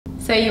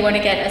So you want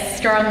to get a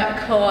strong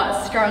core,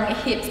 strong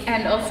hips,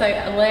 and also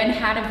learn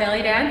how to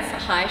belly dance?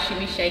 Hi,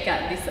 Shimmy Shaker,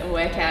 this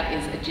workout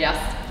is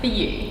just for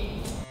you.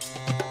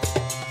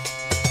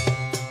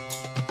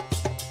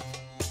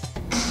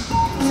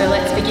 So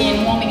let's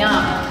begin warming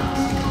up.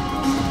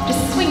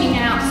 Just swinging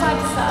out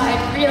side to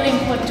side, really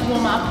important to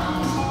warm up,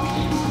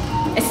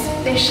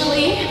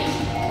 especially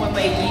when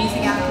we're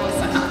using our core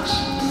so much.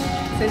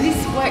 So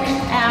this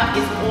workout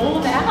is all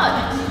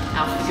about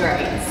our figure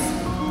eights.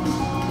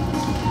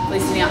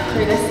 Loosening up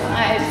through the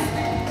sides,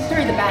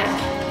 through the back.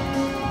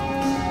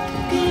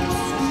 Good.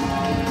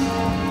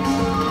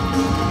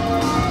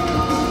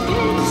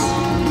 Good.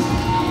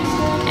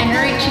 And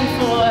reaching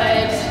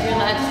forward,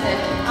 relax it,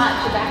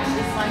 arch your back to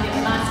this one, get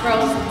a nice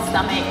rolls in the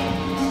stomach.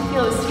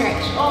 Feel the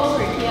stretch all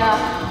through here.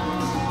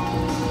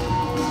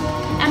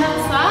 And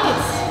other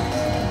sides.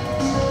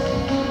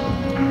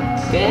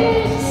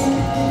 Good.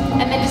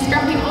 And then just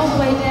dropping all the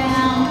way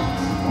down.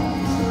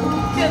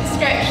 Feel the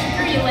stretch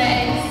through your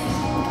legs.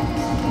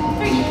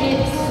 Through your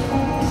hips,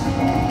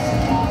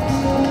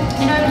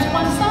 and over to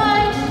one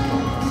side,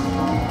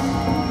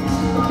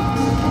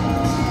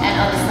 and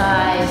other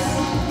side.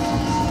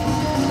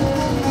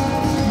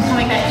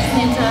 Coming back to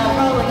center,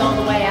 rolling all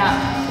the way up.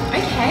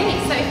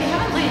 Okay, so if you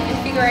haven't learned your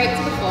figure eights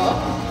before,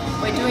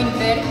 we're doing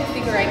vertical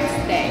figure eights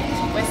today.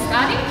 We're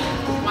starting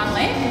with one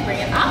leg, we bring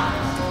it up,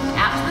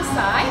 out to the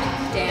side,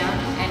 down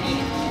and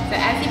in.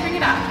 So as you bring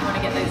it up, you want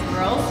to get those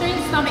rolls through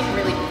the stomach,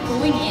 really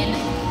pulling in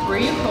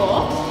through your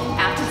core,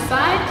 out to the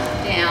side,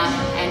 down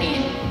and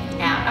in.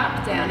 Out,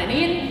 up, down and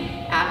in.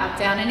 Out, up,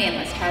 down and in.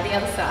 Let's try the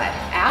other side.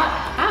 Out,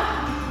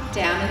 up,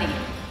 down and in.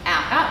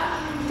 Out,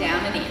 up,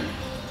 down and in.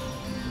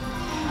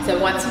 So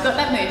once you've got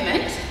that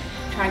movement,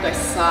 try and go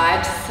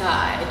side to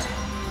side.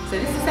 So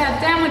this is our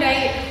downward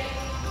eight,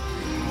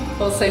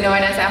 also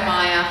known as our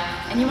Maya.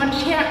 And you want to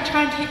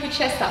try and keep your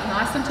chest up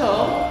nice and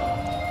tall.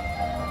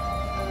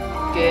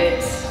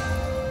 Good.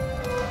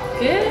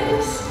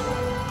 Good.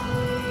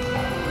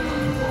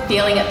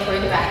 Feeling it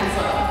through the back as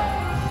well.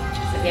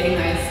 So getting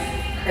those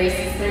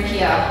creases through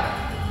here.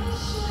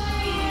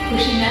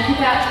 Pushing that hip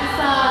out to the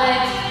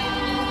side.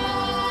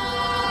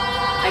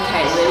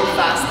 Okay, a little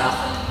faster.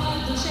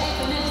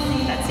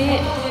 That's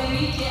it.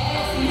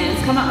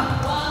 Hands come up.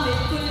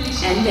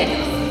 And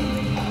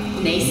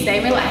down. Knees stay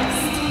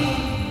relaxed.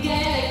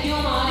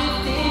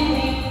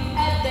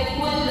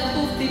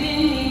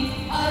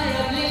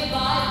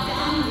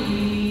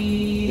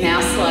 Now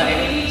slow.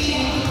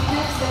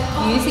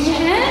 Using your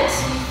hands,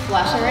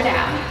 flutter it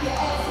out.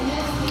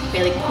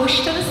 Really push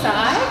to the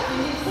side,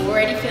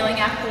 already feeling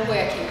our core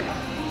working.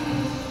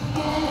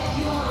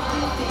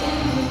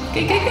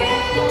 Good, good,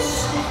 good.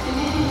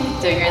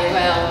 Doing really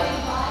well.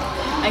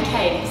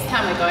 Okay, this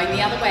time we're going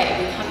the other way.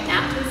 We come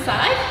out to the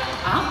side,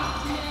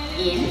 up,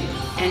 in,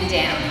 and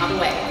down. Other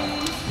way.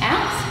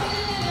 Out,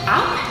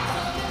 up,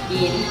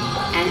 in,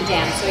 and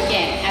down. So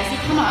again, as you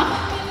come up,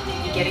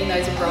 you're getting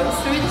those rolls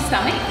through the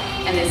stomach,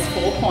 and there's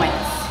 4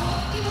 points.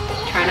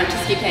 Try not to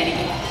skip any.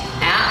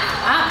 Out,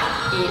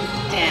 up, in,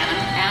 down,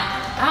 out,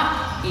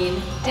 up, in,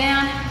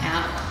 down,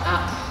 out,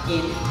 up,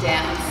 in,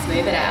 down.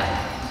 Smooth it out.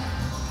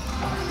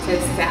 So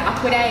this is our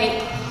upward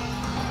eight.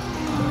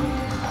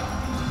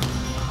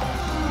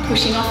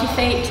 Pushing off your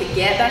feet to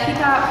get that hip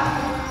up.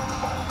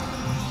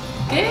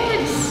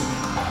 Good.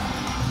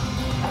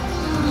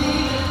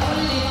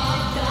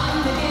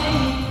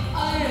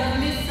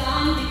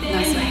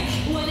 Nice make.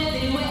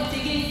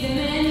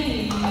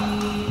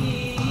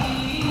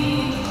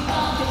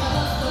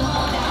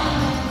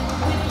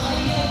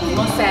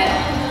 Almost there.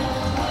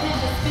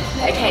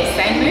 Okay,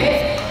 same move,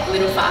 a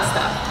little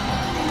faster.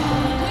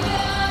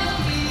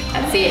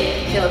 That's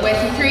it. Feel it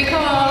working through your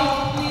core.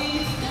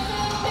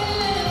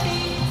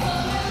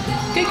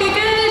 Good, good,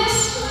 good.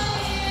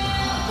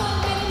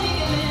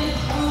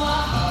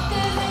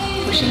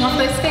 Pushing off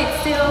those feet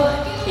still,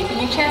 keeping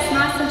your chest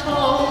nice and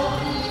tall.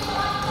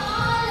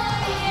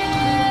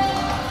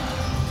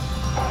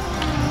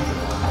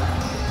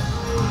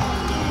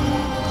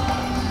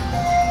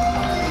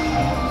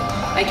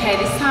 Okay,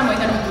 this time we're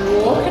going to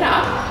walk it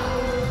up.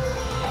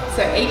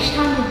 So each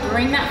time we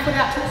bring that foot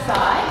out to the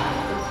side,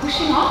 we're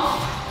pushing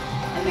off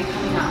and then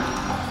coming up.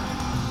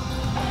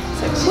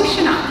 So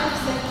pushing up,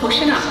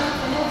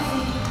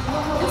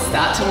 and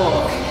start to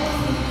walk.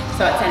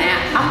 So it's an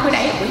upward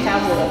eight with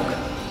our walk.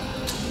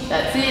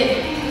 That's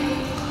it.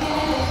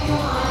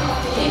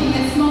 Keeping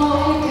it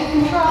small, keep it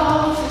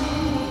controlled.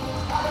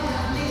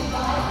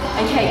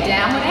 Okay,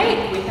 downward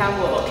eight with our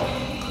walk.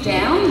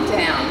 Down,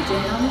 down,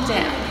 down,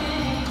 down.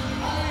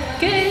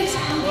 Good.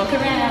 Walk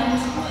around.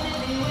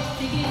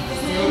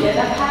 Still get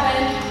that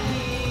pattern.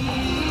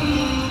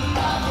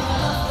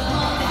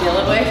 Feel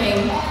it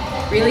working.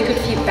 Really good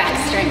for your back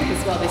strength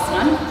as well, this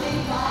one.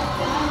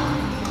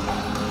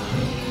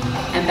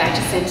 And back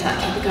to center.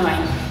 Keep it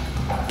going.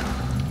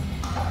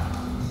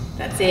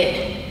 That's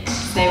it.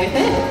 Stay with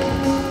it.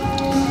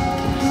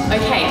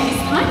 Okay, this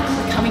time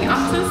we're coming up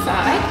to the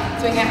side.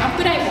 So we're going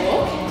upward eight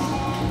walk,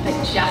 but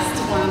just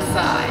to one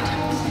side.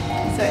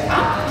 So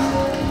up,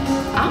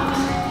 up,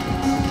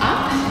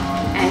 up,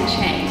 and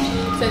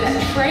change. So that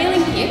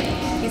trailing hip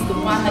is the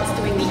one that's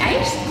doing the 8,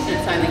 and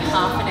it's only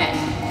half an 8.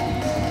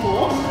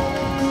 4,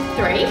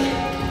 3,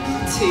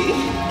 2,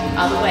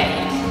 other way.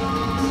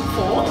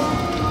 4,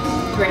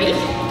 3,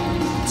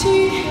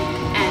 2,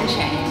 and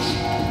change.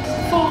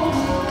 4,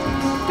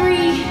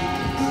 3,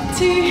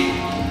 2,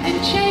 and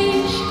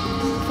change.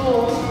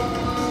 4,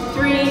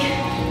 3,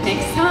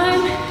 next time,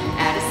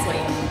 add a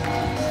sweep.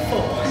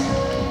 4,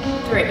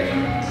 3,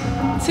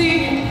 2,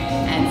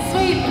 and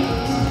sweep.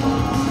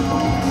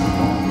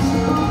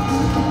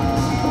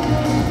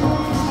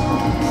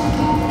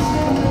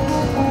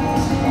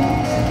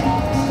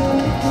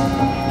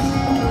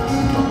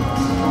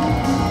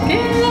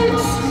 Good.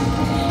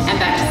 And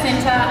back to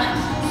center,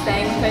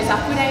 staying with those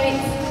upward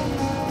 8s.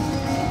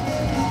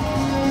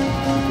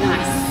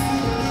 Nice.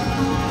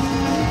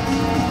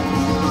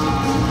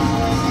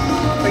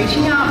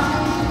 Reaching up,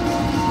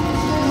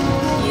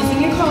 using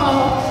your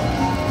core.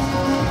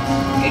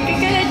 Good, good,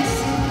 good.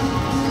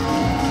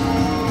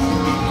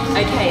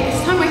 Okay, this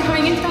time we're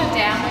coming into our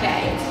downward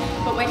 8s,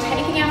 but we're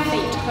taking our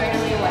feet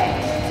totally away.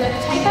 So to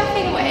take our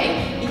feet away,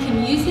 you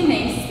can use your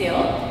knees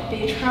still, but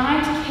you're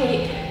trying to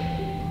keep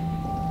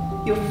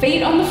your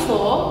feet on the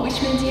floor,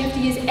 which means you have to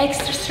use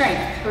extra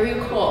strength through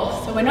your core.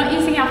 So we're not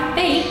using our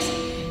feet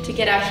to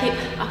get our hip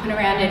up and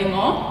around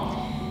anymore.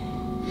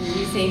 We're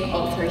using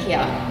all through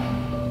here.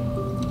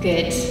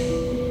 Good.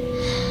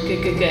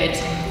 Good, good, good.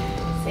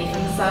 See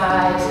from the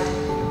side.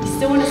 You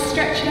still want to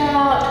stretch it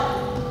out.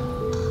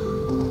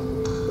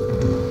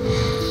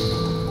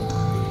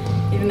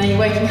 Even though you're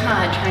working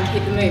hard, try and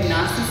keep the move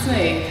nice and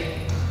smooth.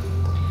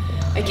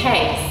 Okay,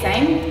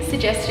 same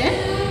suggestion,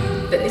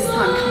 but this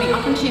time coming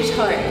up onto your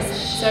toes.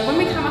 So when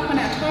we come up on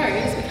our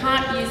toes, we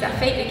can't use our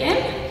feet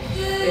again.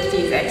 We have to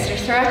use extra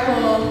through our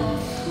core,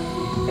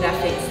 but our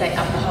feet stay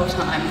up the whole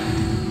time.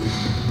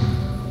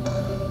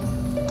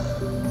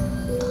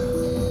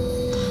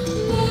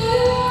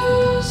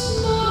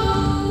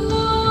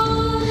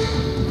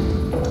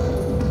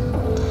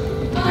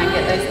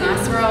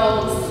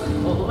 Rolls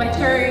all the way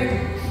through.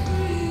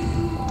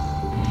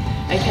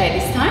 Okay,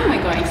 this time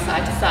we're going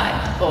side to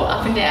side or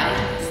up and down,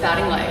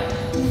 starting low.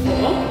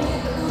 4,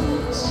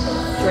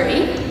 3,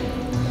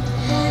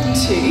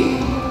 2,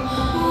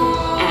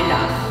 and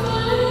up.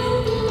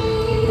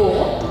 4,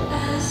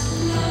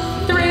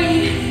 3,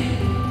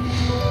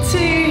 2,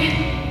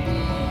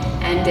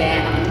 and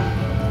down.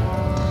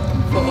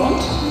 4,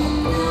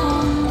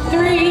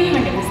 3,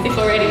 I'm getting stiff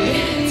already.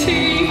 2,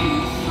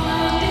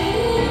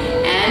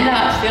 and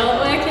up, feel it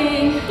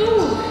working.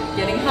 Ooh,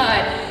 getting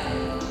hard.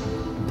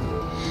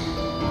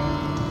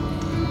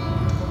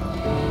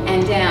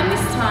 And down,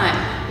 this time,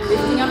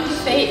 lifting up your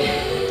feet,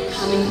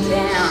 coming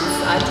down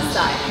side to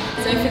side.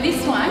 So for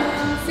this one,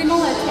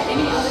 similar to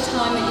any other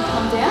time that you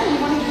come down, you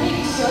want to keep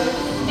your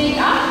feet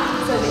up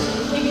so that you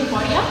can keep your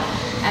body up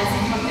as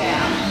you come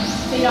down.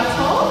 Feet up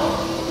tall,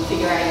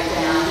 figure 8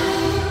 down.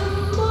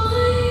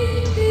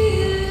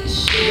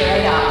 Figure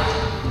 8 up.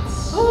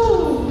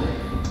 Ooh.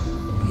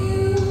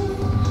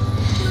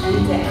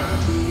 And down.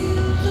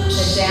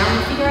 So down,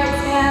 figure 8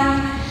 down,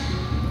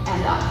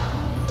 and up.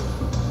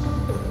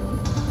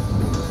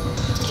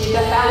 Keep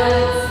that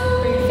balance,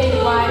 bring your feet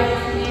wider if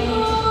you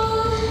need.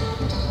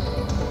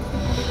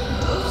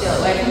 Feel it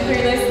working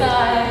through those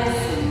thighs.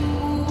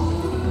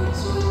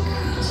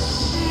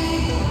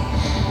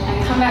 And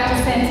come back to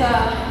center.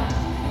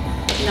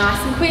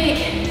 Nice and quick.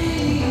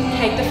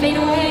 Take the feet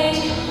away.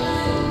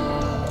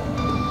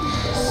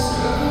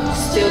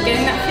 Still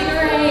getting that figure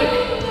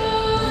 8.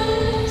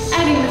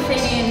 Adding the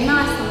feet in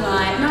nice and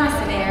light, nice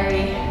and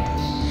airy.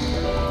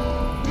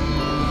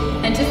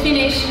 And to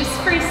finish, just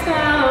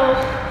freestyle,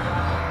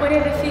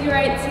 whatever figure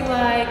 8s you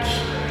like.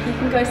 You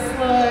can go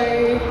slow,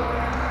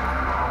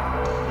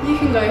 you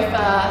can go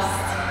fast,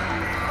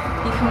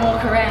 you can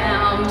walk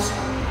around,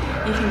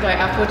 you can go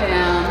up or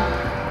down.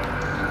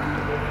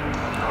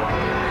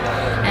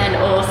 And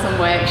awesome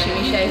work,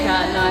 Shimmy Shaker,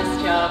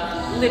 nice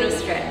job. Little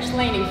stretch,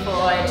 leaning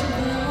forward,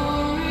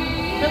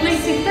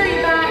 releasing through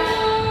your back.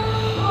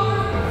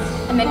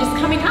 And then just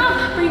coming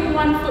up, bring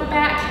one foot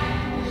back,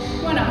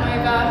 one arm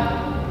over,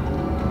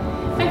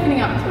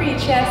 opening up through your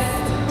chest,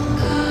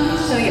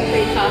 feeling it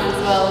through your calf as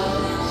well.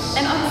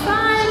 And on the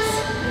sides.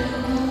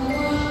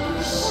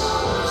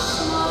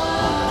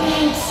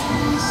 Good.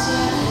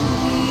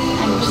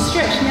 And just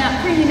stretching out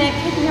through your neck,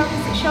 keeping your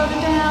opposite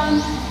shoulder down.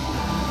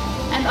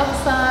 And other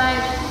side.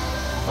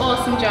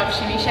 Awesome job,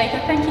 Shimmy Shaker.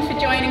 Thank you for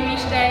joining me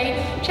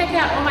today. Check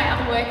out all my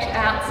other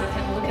workouts. You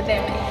can look at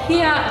them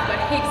here. I've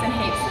got heaps and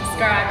heaps.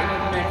 Subscribe and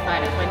you'll be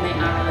notified of when they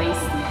are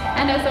released.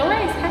 And as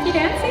always, happy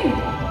dancing!